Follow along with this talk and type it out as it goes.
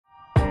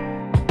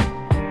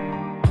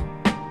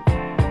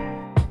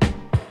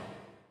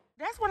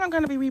what I'm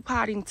going to be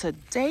repotting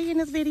today in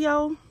this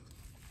video.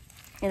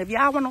 And if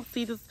y'all want to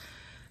see this,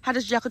 how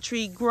this yucca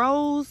tree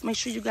grows, make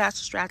sure you guys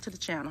subscribe to the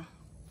channel.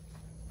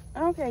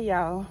 Okay,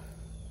 y'all.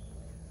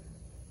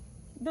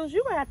 Deuce,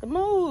 you gonna have to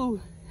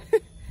move.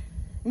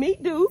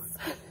 Meet Deuce.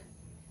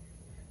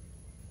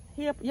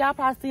 Y'all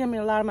probably see him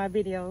in a lot of my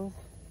videos.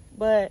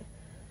 But,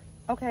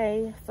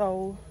 okay,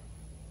 so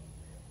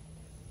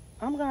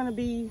I'm gonna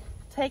be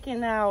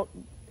taking out,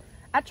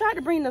 I tried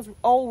to bring this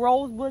old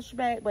rose bush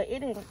back, but it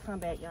didn't come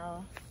back,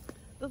 y'all.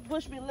 This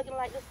bush been looking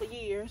like this for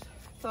years.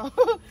 So,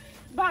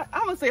 about,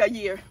 I'm gonna say a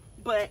year.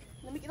 But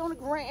let me get on the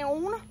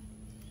ground.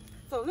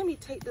 So let me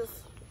take this.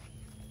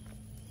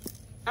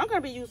 I'm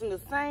gonna be using the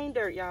same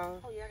dirt, y'all.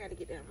 Oh yeah, I gotta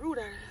get that root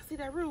out. See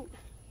that root?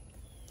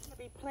 I'm gonna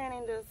be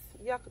planting this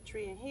yucca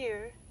tree in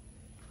here.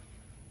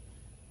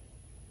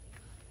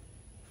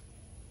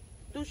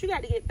 Dude, you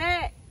got to get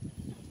back.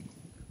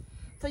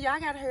 So y'all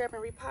gotta hurry up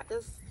and repot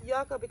this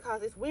yucca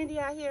because it's windy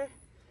out here.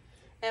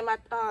 And my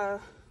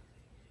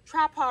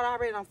tripod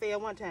already done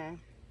failed one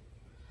time.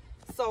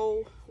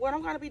 So what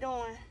I'm gonna be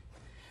doing,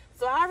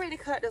 so I already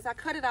cut this. I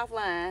cut it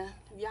offline.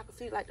 Y'all can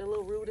see like the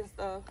little root and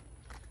stuff.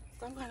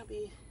 So I'm gonna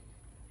be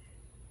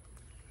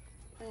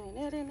planting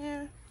that in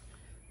there.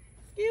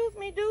 Excuse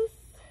me, Deuce.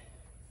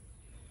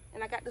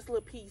 And I got this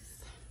little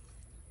piece.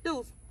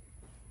 Deuce.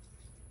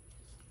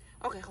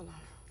 Okay, hold on.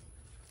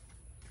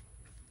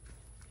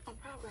 I'm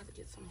probably gonna have to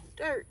get some more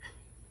dirt.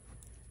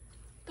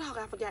 Dog,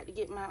 I forgot to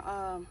get my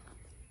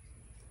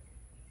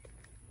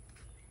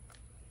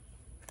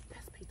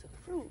best piece of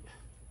fruit.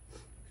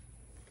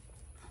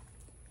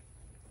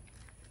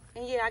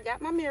 And yeah, I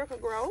got my Miracle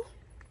Grow.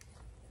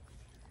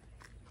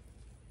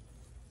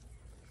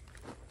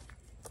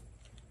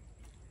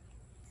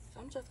 So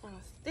I'm just gonna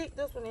stick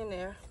this one in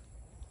there.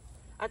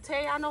 I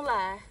tell y'all no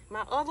lie,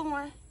 my other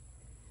one,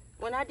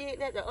 when I did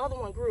that, the other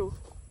one grew.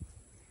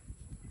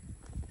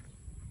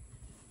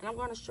 And I'm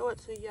gonna show it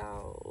to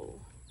y'all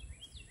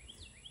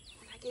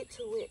when I get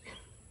to it.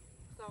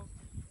 So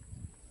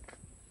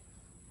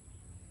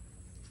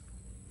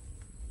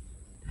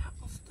that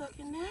one's stuck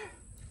in there.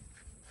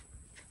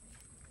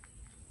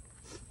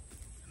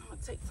 I'm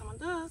gonna take some of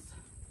this,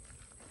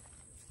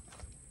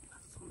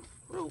 some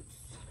roots.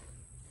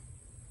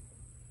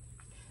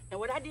 And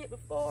what I did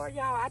before,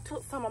 y'all, I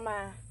took some of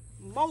my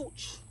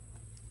mulch.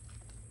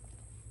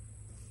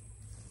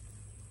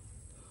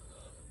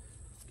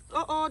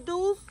 Uh-oh,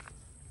 Deuce.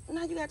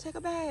 Now you gotta take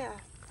a bath.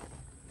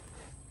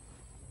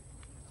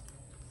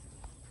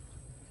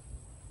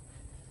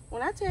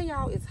 When I tell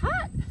y'all it's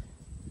hot,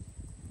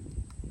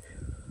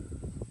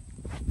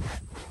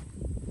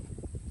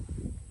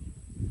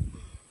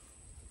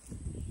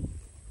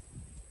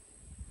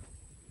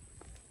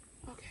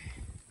 okay.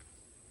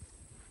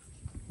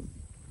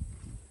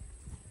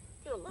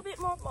 Get a little bit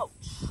more mulch.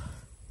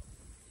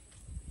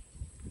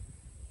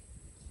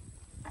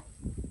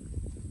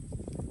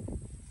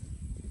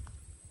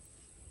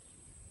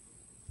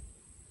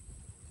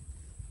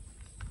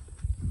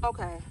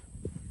 Okay.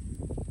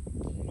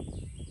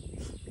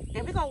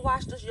 And we're gonna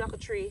watch this yucca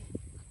tree,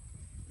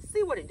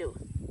 see what it do.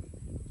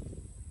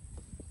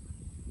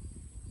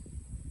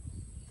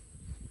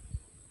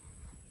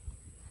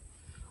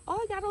 Oh,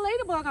 it got a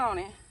ladybug on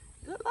it.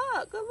 Good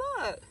luck, good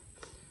luck.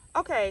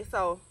 Okay,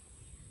 so.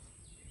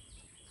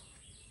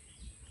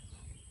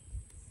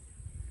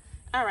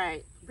 All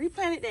right,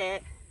 replanted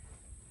that.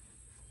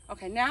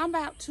 Okay, now I'm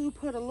about to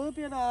put a little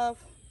bit of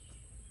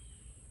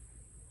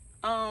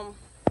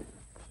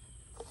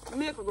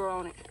Miracle Grow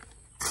on it.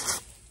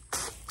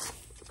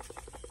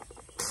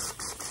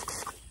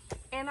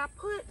 And I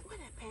put, where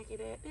that packet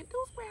at? Did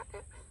those grab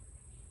that?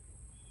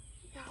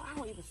 Y'all, I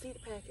don't even see the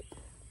packet.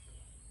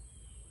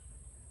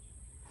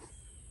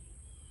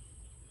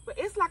 But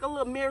it's like a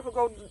little Miracle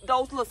Grow,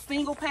 those little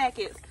single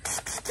packets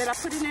that I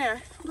put in there.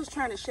 I'm just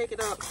trying to shake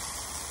it up.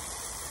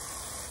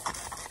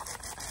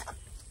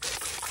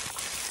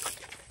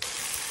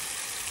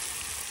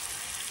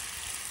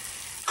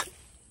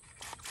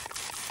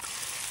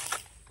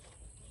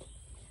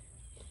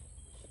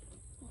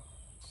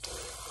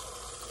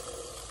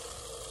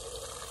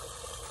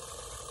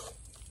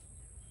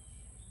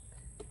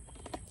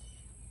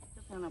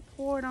 Gonna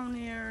pour it on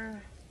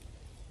there.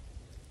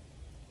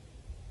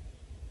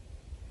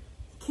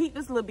 Keep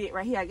this little bit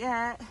right here I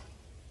got.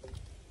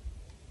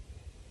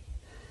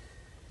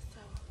 So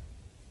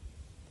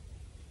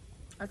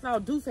that's all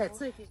Deuce had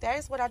took it. That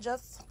is what I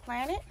just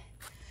planted.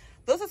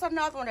 This is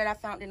another one that I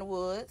found in the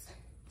woods.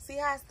 See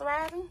how it's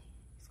thriving?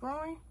 It's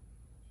growing.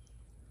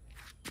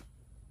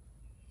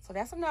 So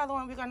that's another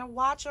one. We're gonna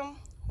watch them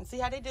and see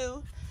how they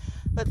do.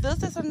 But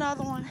this is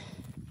another one.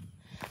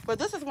 But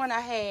this is one I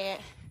had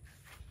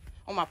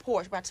on my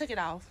porch, but I took it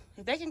off.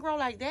 If they can grow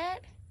like that,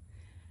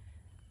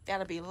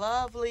 that'll be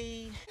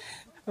lovely.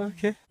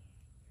 Okay.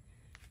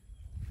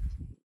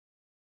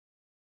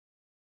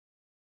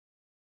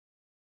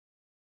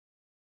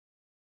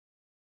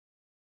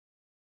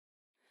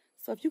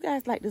 So if you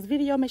guys like this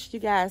video, make sure you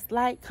guys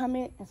like,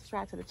 comment, and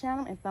subscribe to the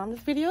channel and thumb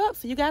this video up.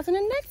 See you guys in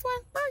the next one.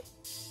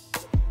 Bye.